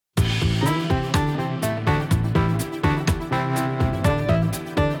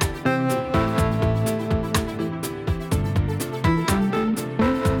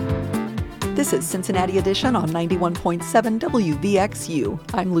This is Cincinnati Edition on 91.7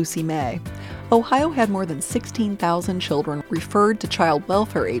 WVXU. I'm Lucy May. Ohio had more than 16,000 children referred to child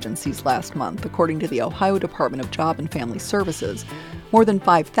welfare agencies last month, according to the Ohio Department of Job and Family Services. More than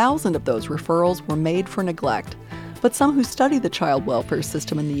 5,000 of those referrals were made for neglect. But some who study the child welfare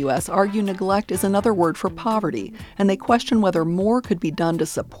system in the U.S. argue neglect is another word for poverty, and they question whether more could be done to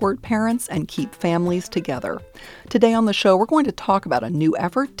support parents and keep families together. Today on the show, we're going to talk about a new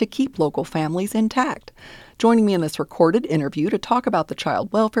effort to keep local families intact. Joining me in this recorded interview to talk about the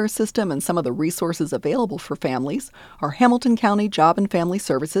child welfare system and some of the resources available for families are Hamilton County Job and Family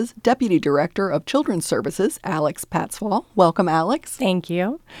Services Deputy Director of Children's Services, Alex Patzwall. Welcome, Alex. Thank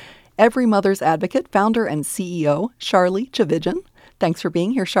you. Every Mother's Advocate founder and CEO, Charlie Chavijan. Thanks for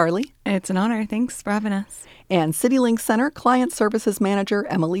being here, Charlie. It's an honor. Thanks for having us. And CityLink Center Client Services Manager,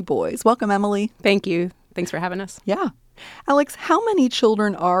 Emily Boyes. Welcome, Emily. Thank you. Thanks for having us. Yeah. Alex, how many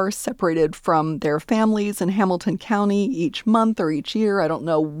children are separated from their families in Hamilton County each month or each year? I don't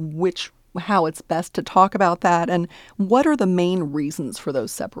know how it's best to talk about that. And what are the main reasons for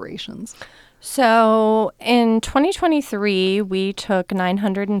those separations? So in 2023, we took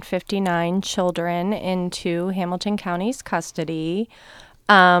 959 children into Hamilton County's custody.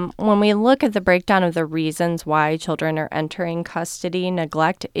 When we look at the breakdown of the reasons why children are entering custody,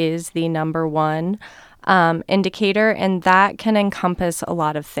 neglect is the number one indicator, and that can encompass a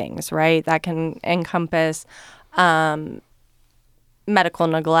lot of things, right? That can encompass medical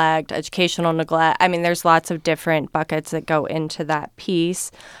neglect, educational neglect. I mean, there's lots of different buckets that go into that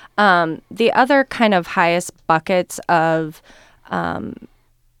piece. The other kind of highest buckets of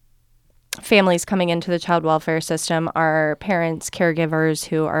families coming into the child welfare system are parents, caregivers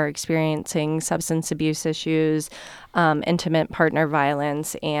who are experiencing substance abuse issues, intimate partner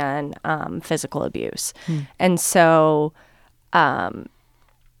violence, and physical abuse. And so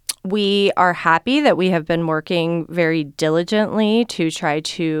we are happy that we have been working very diligently to try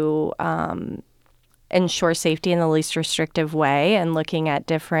to ensure safety in the least restrictive way and looking at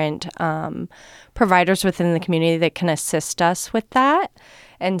different providers within the community that can assist us with that.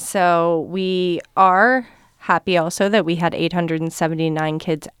 And so we are happy also that we had 879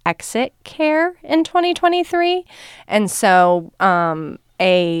 kids exit care in 2023. And so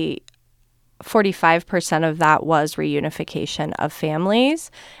a 45% of that was reunification of families.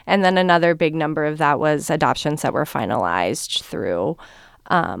 And then another big number of that was adoptions that were finalized through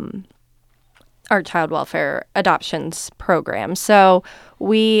our child welfare adoptions program. So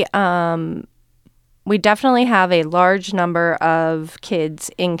we definitely have a large number of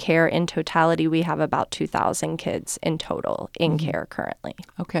kids in care in totality. We have about 2,000 kids in total in care currently.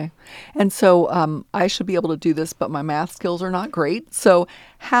 Okay. And so I should be able to do this, but my math skills are not great. So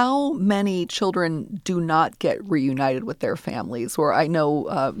how many children do not get reunited with their families? Or I know,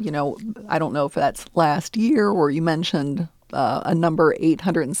 I don't know if that's last year or you mentioned a number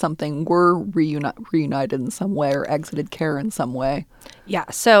 800 and something were reunited in some way or exited care in some way. Yeah,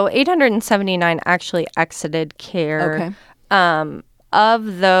 so 879 actually exited care. Okay.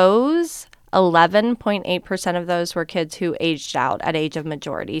 Of those, 11.8% of those were kids who aged out at age of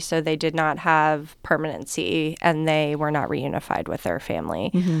majority. So they did not have permanency and they were not reunified with their family,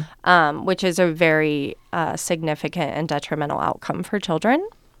 which is a very significant and detrimental outcome for children.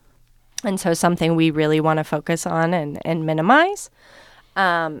 And so something we really want to focus on and minimize.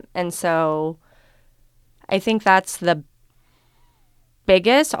 And so I think that's the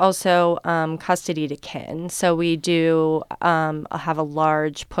biggest. Also, custody to kin. So we do have a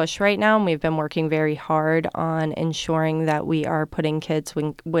large push right now, and we've been working very hard on ensuring that we are putting kids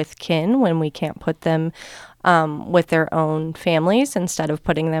with kin when we can't put them with their own families instead of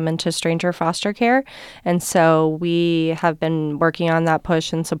putting them into stranger foster care. And so we have been working on that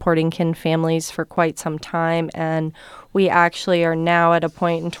push and supporting kin families for quite some time. And we actually are now at a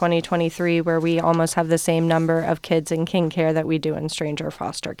point in 2023 where we almost have the same number of kids in kin care that we do in stranger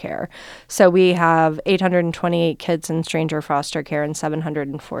foster care. So we have 828 kids in stranger foster care and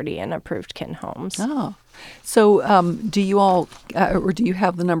 740 in approved kin homes. Oh. So do you all, or do you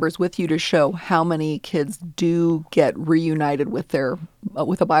have the numbers with you to show how many kids do get reunited with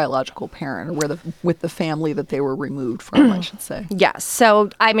with a biological parent or with the family that they were removed from, I should say? Yes. So,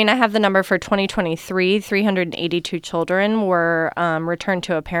 I mean, I have the number for 2023. 382 children were returned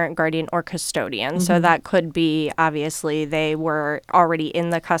to a parent, guardian, or custodian. So that could be, obviously, they were already in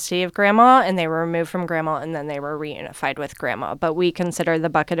the custody of grandma and they were removed from grandma and then they were reunified with grandma. But we consider the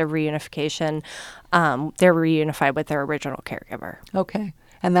bucket of reunification, they're reunified with their original caregiver. Okay.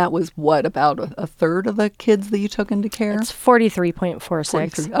 And that was what, about a third of the kids that you took into care? It's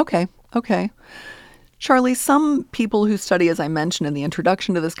 43.46. Okay. Charlie, some people who study, as I mentioned in the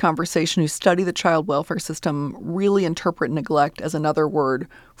introduction to this conversation, who study the child welfare system really interpret neglect as another word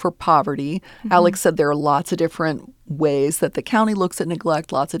for poverty. Mm-hmm. Alex said there are lots of different ways that the county looks at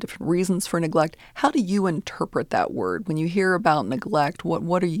neglect, lots of different reasons for neglect. How do you interpret that word? When you hear about neglect,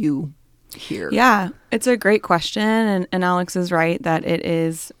 what are you hear? Yeah, it's a great question. And Alex is right that it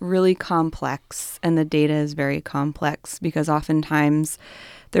is really complex and the data is very complex because oftentimes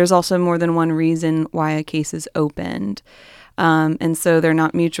there's also more than one reason why a case is opened. And so they're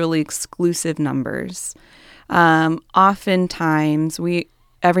not mutually exclusive numbers. Oftentimes,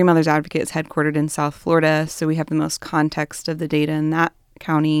 Every Mother's Advocate is headquartered in South Florida, so we have the most context of the data in that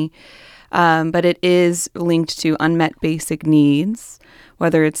county. But it is linked to unmet basic needs,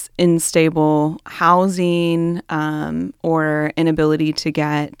 whether it's unstable housing or inability to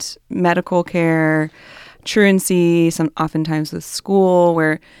get medical care, truancy, oftentimes with school,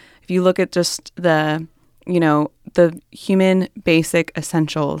 where if you look at just the human basic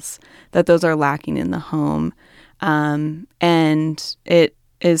essentials, that those are lacking in the home. And it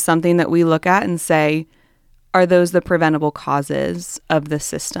is something that we look at and say, are those the preventable causes of the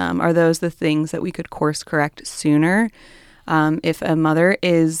system? Are those the things that we could course correct sooner? If a mother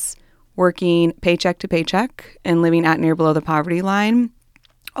is working paycheck to paycheck and living at near below the poverty line,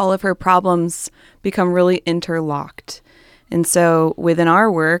 all of her problems become really interlocked. And so within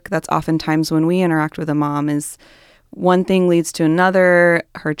our work, that's oftentimes when we interact with a mom is one thing leads to another.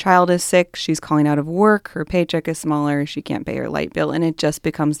 Her child is sick. She's calling out of work. Her paycheck is smaller. She can't pay her light bill. And it just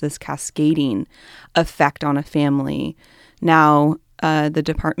becomes this cascading effect on a family. Now, the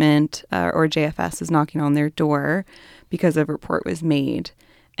department or JFS is knocking on their door because a report was made.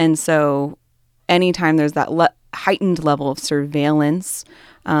 And so anytime there's that heightened level of surveillance,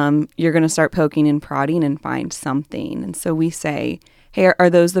 you're going to start poking and prodding and find something. And so we say, hey, are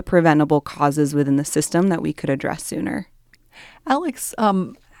those the preventable causes within the system that we could address sooner? Alex,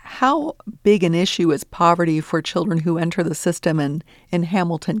 how big an issue is poverty for children who enter the system in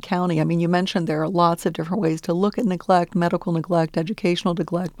Hamilton County? I mean, you mentioned there are lots of different ways to look at neglect, medical neglect, educational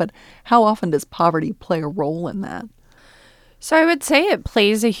neglect, but how often does poverty play a role in that? So I would say it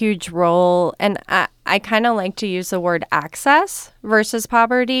plays a huge role, and I kind of like to use the word access versus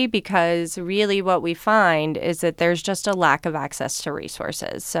poverty because really what we find is that there's just a lack of access to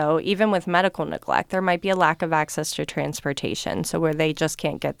resources. So even with medical neglect, there might be a lack of access to transportation, so where they just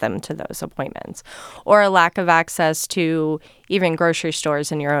can't get them to those appointments, or a lack of access to even grocery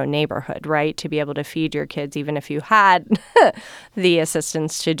stores in your own neighborhood, right, to be able to feed your kids even if you had the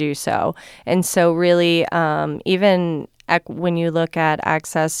assistance to do so. And so really even when you look at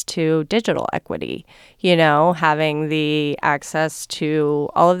access to digital equity, having the access to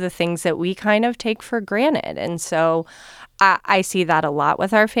all of the things that we kind of take for granted. And so I see that a lot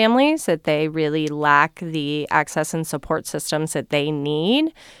with our families, that they really lack the access and support systems that they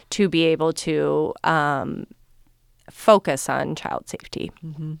need to be able to focus on child safety.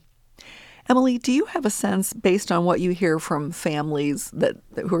 Mm-hmm. Emily, do you have a sense, based on what you hear from families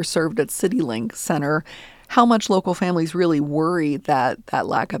who are served at CityLink Center, how much local families really worry that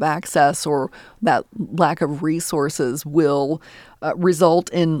lack of access or that lack of resources will result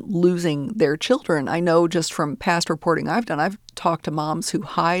in losing their children? I know just from past reporting I've done, I've talked to moms who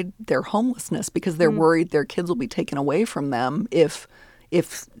hide their homelessness because they're worried their kids will be taken away from them if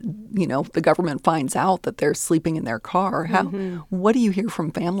the government finds out that they're sleeping in their car. What do you hear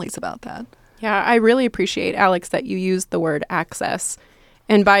from families about that? Yeah, I really appreciate, Alex, that you used the word access.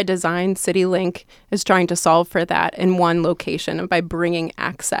 And by design, CityLink is trying to solve for that in one location and by bringing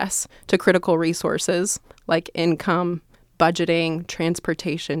access to critical resources like income, budgeting,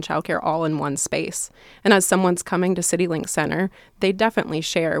 transportation, childcare, all in one space. And as someone's coming to CityLink Center, they definitely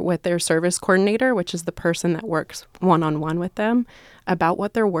share with their service coordinator, which is the person that works one-on-one with them, about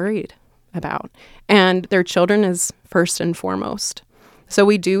what they're worried about. And their children is first and foremost. So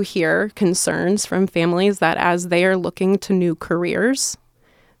we do hear concerns from families that as they are looking to new careers,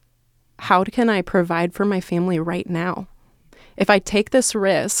 how can I provide for my family right now? If I take this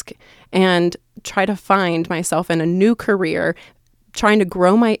risk and try to find myself in a new career, trying to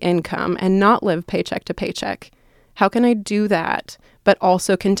grow my income and not live paycheck to paycheck, how can I do that, but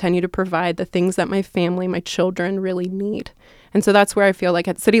also continue to provide the things that my family, my children really need? And so that's where I feel like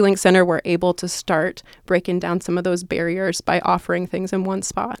at CityLink Center, we're able to start breaking down some of those barriers by offering things in one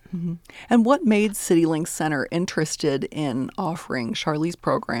spot. Mm-hmm. And what made CityLink Center interested in offering Charlie's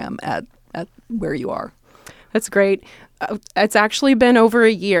program at where you are? That's great. It's actually been over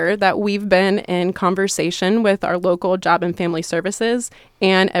a year that we've been in conversation with our local Job and Family Services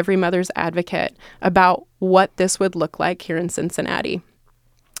and Every Mother's Advocate about what this would look like here in Cincinnati.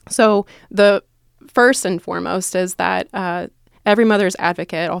 So the first and foremost is that Every Mother's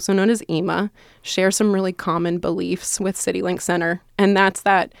Advocate, also known as EMA, shares some really common beliefs with CityLink Center. And that's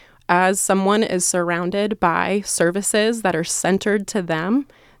that as someone is surrounded by services that are centered to them,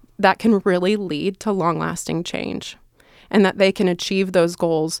 that can really lead to long-lasting change, and that they can achieve those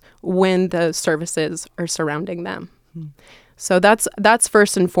goals when the services are surrounding them. So that's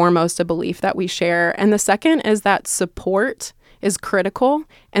first and foremost a belief that we share. And the second is that support is critical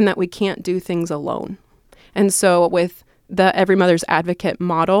and that we can't do things alone. And so with the Every Mother's Advocate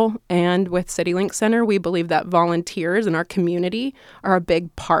model and with CityLink Center, we believe that volunteers in our community are a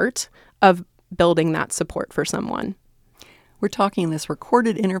big part of building that support for someone. We're talking in this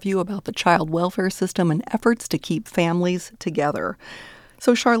recorded interview about the child welfare system and efforts to keep families together.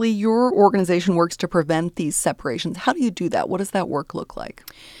 So, Charlie, your organization works to prevent these separations. How do you do that? What does that work look like?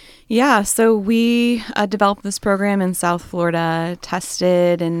 Yeah, so we developed this program in South Florida,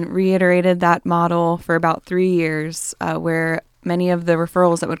 tested and reiterated that model for about 3 years, where many of the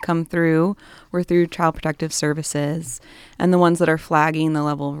referrals that would come through were through Child Protective Services and the ones that are flagging the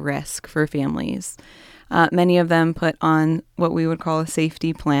level of risk for families. Many of them put on what we would call a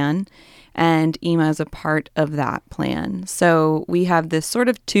safety plan, and EMA is a part of that plan. So we have this sort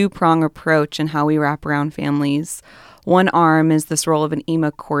of two-prong approach in how we wrap around families. One arm is this role of an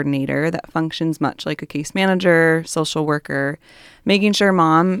EMA coordinator that functions much like a case manager, social worker, making sure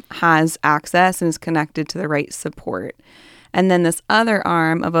mom has access and is connected to the right support. And then this other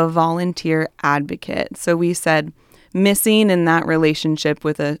arm of a volunteer advocate. So we said missing in that relationship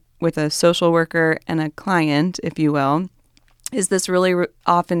with a social worker and a client, if you will, is this really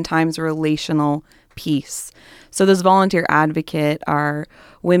oftentimes relational piece. So this volunteer advocate are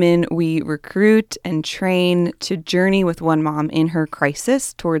women we recruit and train to journey with one mom in her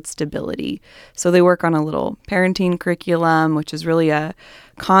crisis towards stability. So they work on a little parenting curriculum, which is really a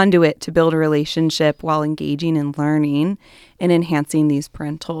conduit to build a relationship while engaging in learning and enhancing these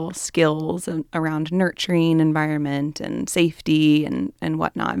parental skills around nurturing environment and safety and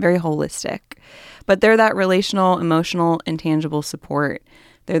whatnot. Very holistic. But they're that relational, emotional, and tangible support.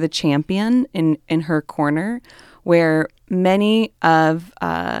 They're the champion in her corner, where much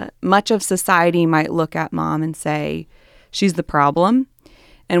of society might look at mom and say, she's the problem.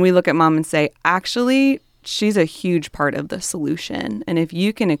 And we look at mom and say, actually, she's a huge part of the solution. And if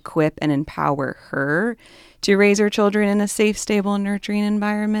you can equip and empower her to raise her children in a safe, stable, and nurturing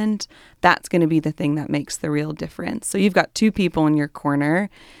environment, that's going to be the thing that makes the real difference. So you've got two people in your corner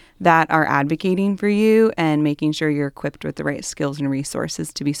that are advocating for you and making sure you're equipped with the right skills and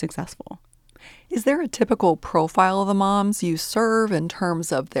resources to be successful. Is there a typical profile of the moms you serve in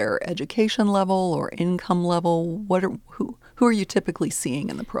terms of their education level or income level? Who are you typically seeing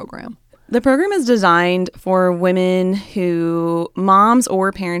in the program? The program is designed for moms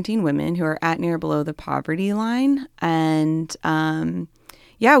or parenting women who are at near below the poverty line. And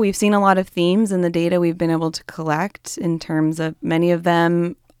we've seen a lot of themes in the data we've been able to collect in terms of many of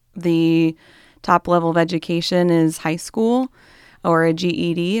them. The top level of education is high school or a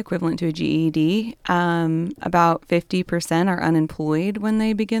GED, equivalent to a GED. About 50% are unemployed when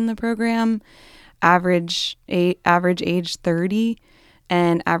they begin the program. Average age 30,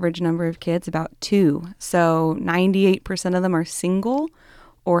 and average number of kids about 2. So 98% of them are single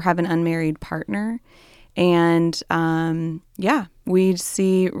or have an unmarried partner. And we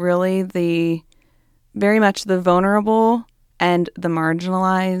see really very much the vulnerable and the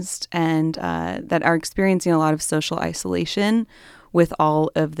marginalized and that are experiencing a lot of social isolation with all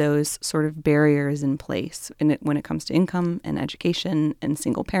of those sort of barriers in place when it comes to income and education and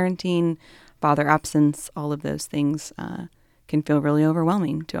single parenting, father absence, all of those things can feel really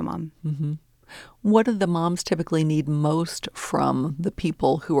overwhelming to a mom. Mm-hmm. What do the moms typically need most from the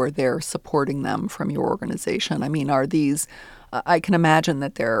people who are there supporting them from your organization? I mean, are these, I can imagine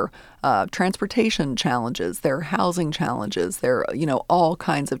that there are transportation challenges, there are housing challenges, there are, all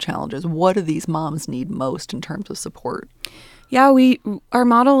kinds of challenges. What do these moms need most in terms of support? Yeah, our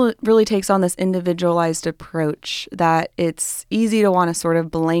model really takes on this individualized approach that it's easy to want to sort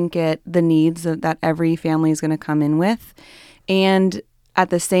of blanket the needs that every family is going to come in with. And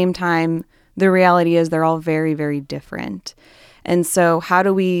at the same time, the reality is they're all very, very different. And so how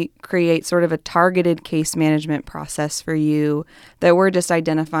do we create sort of a targeted case management process for you that we're just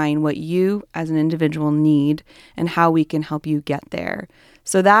identifying what you as an individual need and how we can help you get there?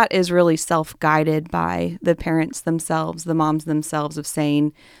 So that is really self-guided by the parents themselves, the moms themselves, of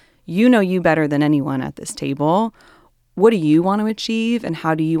saying, you better than anyone at this table. What do you want to achieve and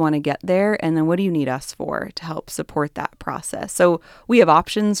how do you want to get there? And then what do you need us for to help support that process? So we have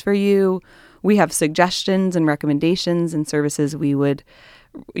options for you. We have suggestions and recommendations and services we would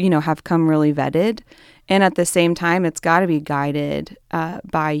have come really vetted. And at the same time, it's got to be guided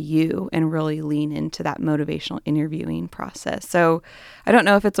by you and really lean into that motivational interviewing process. So I don't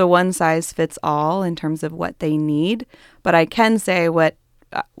know if it's a one size fits all in terms of what they need, but I can say what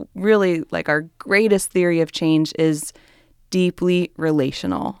really like our greatest theory of change is deeply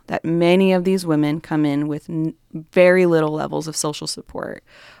relational, that many of these women come in with very little levels of social support,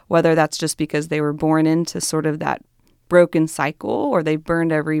 whether that's just because they were born into sort of that broken cycle or they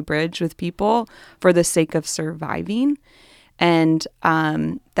burned every bridge with people for the sake of surviving. And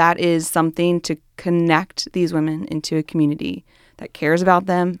that is something to connect these women into a community that cares about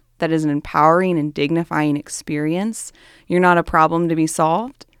them, that is an empowering and dignifying experience. You're not a problem to be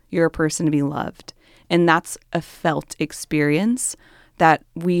solved. You're a person to be loved. And that's a felt experience that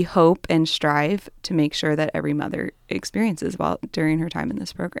we hope and strive to make sure that every mother experiences during her time in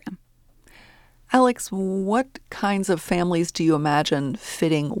this program. Alex, what kinds of families do you imagine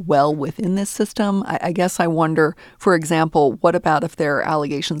fitting well within this system? I guess I wonder, for example, what about if there are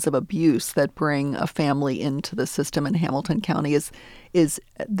allegations of abuse that bring a family into the system in Hamilton County? Is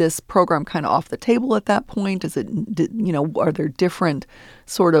this program kind of off the table at that point? Is it, are there different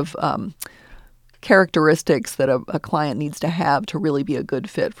sort of characteristics that a client needs to have to really be a good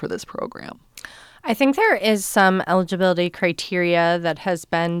fit for this program? I think there is some eligibility criteria that has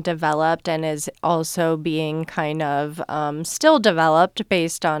been developed and is also being kind of still developed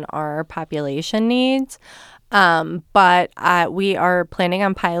based on our population needs. But we are planning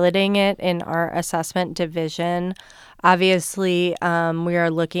on piloting it in our assessment division. Obviously, we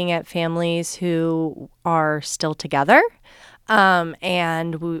are looking at families who are still together.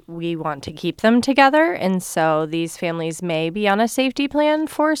 And we want to keep them together. And so these families may be on a safety plan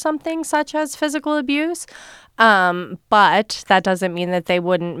for something such as physical abuse. But that doesn't mean that they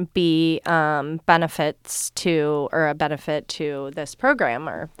wouldn't be benefits to or a benefit to this program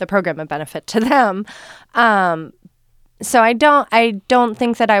or the program a benefit to them. So I don't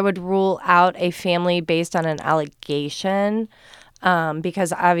think that I would rule out a family based on an allegation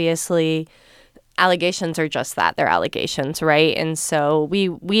because obviously allegations are just that. They're allegations, right? And so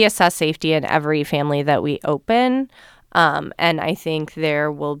we assess safety in every family that we open. And I think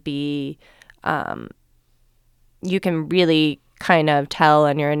there will be, you can really kind of tell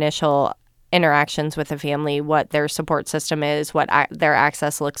in your initial interactions with a family what their support system is, what their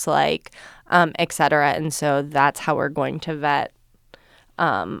access looks like, et cetera. And so that's how we're going to vet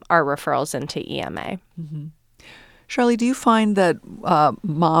our referrals into EMA. Mm-hmm. Charlie, do you find that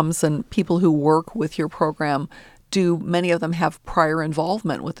moms and people who work with your program, do many of them have prior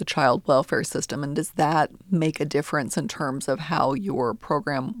involvement with the child welfare system? And does that make a difference in terms of how your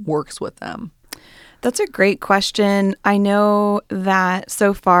program works with them? That's a great question. I know that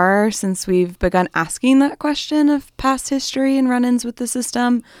so far, since we've begun asking that question of past history and run-ins with the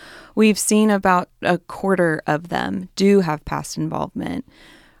system, we've seen about a quarter of them do have past involvement.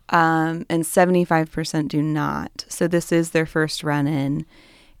 And 75% do not. So this is their first run-in.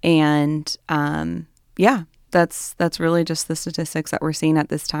 And that's really just the statistics that we're seeing at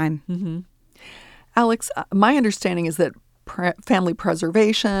this time. Mm-hmm. Alex, my understanding is that family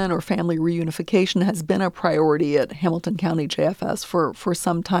preservation or family reunification has been a priority at Hamilton County JFS for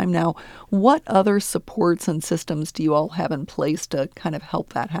some time now. What other supports and systems do you all have in place to kind of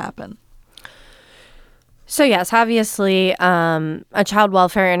help that happen? So yes, obviously, a child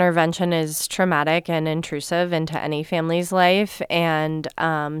welfare intervention is traumatic and intrusive into any family's life. And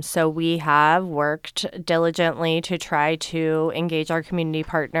so we have worked diligently to try to engage our community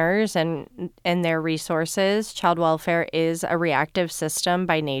partners and their resources. Child welfare is a reactive system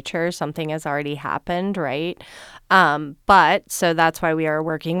by nature. Something has already happened, right? But so that's why we are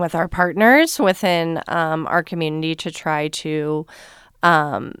working with our partners within our community to try to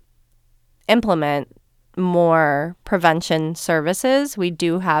implement more prevention services. We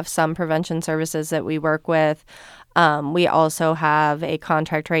do have some prevention services that we work with. We also have a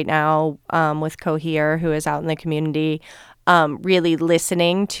contract right now with Cohere, who is out in the community, really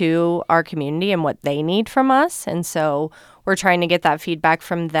listening to our community and what they need from us. And so we're trying to get that feedback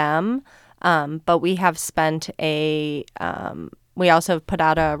from them. But we have spent we also put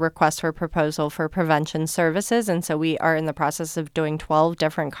out a request for proposal for prevention services. And so we are in the process of doing 12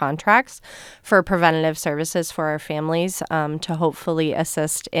 different contracts for preventative services for our families to hopefully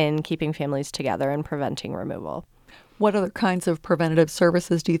assist in keeping families together and preventing removal. What other kinds of preventative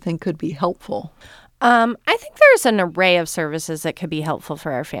services do you think could be helpful? I think there's an array of services that could be helpful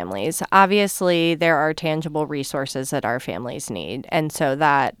for our families. Obviously, there are tangible resources that our families need. And so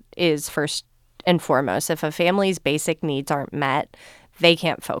that is first and foremost. If a family's basic needs aren't met, they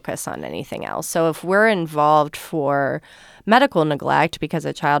can't focus on anything else. So if we're involved for medical neglect because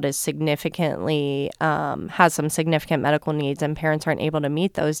a child is significantly has some significant medical needs and parents aren't able to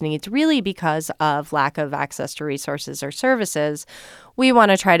meet those needs really because of lack of access to resources or services, we want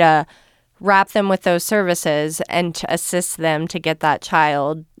to try to wrap them with those services and to assist them to get that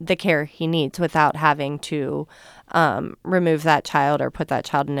child the care he needs without having to remove that child or put that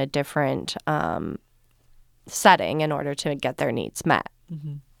child in a different setting in order to get their needs met.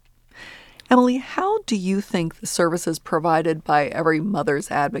 Mm-hmm. Emily, how do you think the services provided by Every Mother's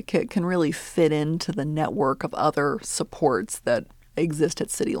Advocate can really fit into the network of other supports that exist at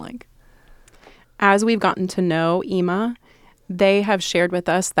CityLink? As we've gotten to know EMA, they have shared with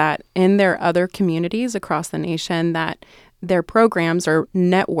us that in their other communities across the nation that their programs are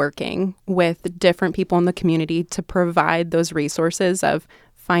networking with different people in the community to provide those resources of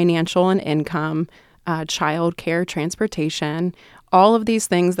financial and income, child care, transportation, all of these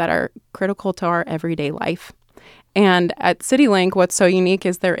things that are critical to our everyday life. And at CityLink, what's so unique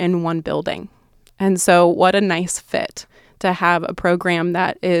is they're in one building. And so what a nice fit to have a program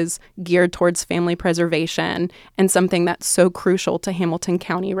that is geared towards family preservation and something that's so crucial to Hamilton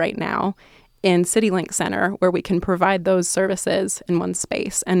County right now in CityLink Center, where we can provide those services in one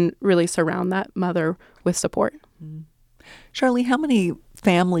space and really surround that mother with support. Charlie, how many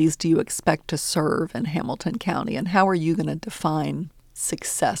families do you expect to serve in Hamilton County, and how are you going to define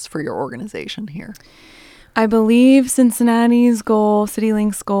success for your organization here? I believe Cincinnati's goal,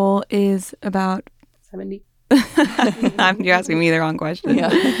 CityLink's goal, is about 70. You're asking me the wrong question. Yeah.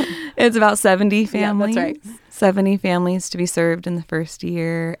 It's about 70 families. Yeah, that's right. 70 families to be served in the first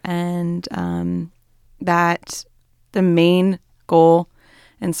year, and that the main goal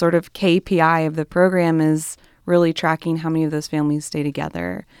and sort of KPI of the program is really tracking how many of those families stay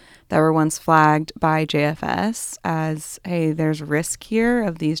together that were once flagged by JFS as, hey, there's risk here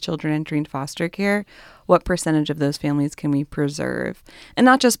of these children entering foster care. What percentage of those families can we preserve? And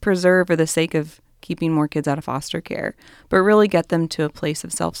not just preserve for the sake of keeping more kids out of foster care, but really get them to a place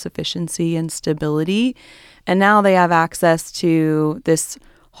of self-sufficiency and stability. And now they have access to this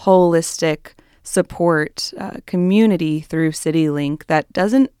holistic support community through CityLink that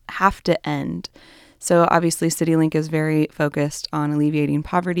doesn't have to end. So obviously CityLink is very focused on alleviating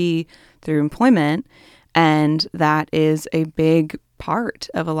poverty through employment, and that is a big part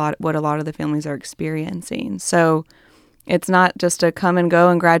of what a lot of the families are experiencing. So it's not just a come and go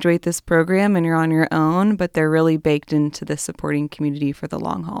and graduate this program and you're on your own, but they're really baked into the supporting community for the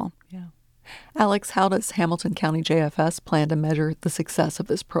long haul. Yeah. Alex, how does Hamilton County JFS plan to measure the success of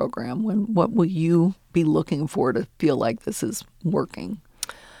this program? What will you be looking for to feel like this is working?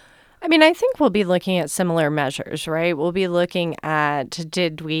 I mean, I think we'll be looking at similar measures, right? We'll be looking at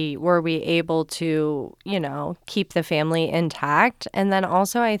were we able to, keep the family intact? And then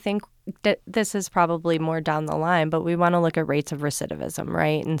also I think that this is probably more down the line, but we want to look at rates of recidivism,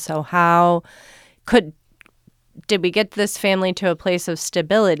 right? And so did we get this family to a place of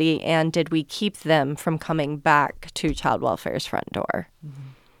stability, and did we keep them from coming back to child welfare's front door? Mm-hmm.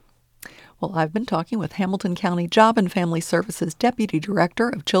 Well, I've been talking with Hamilton County Job and Family Services Deputy Director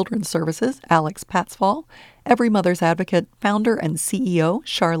of Children's Services, Alex Patzfall, Every Mother's Advocate founder and CEO,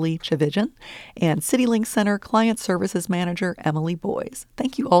 Charlie Chavijan, and CityLink Center Client Services Manager, Emily Boyes.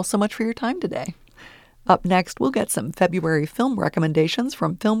 Thank you all so much for your time today. Up next, we'll get some February film recommendations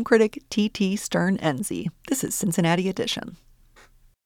from film critic T.T. Stern-Enzi. This is Cincinnati Edition.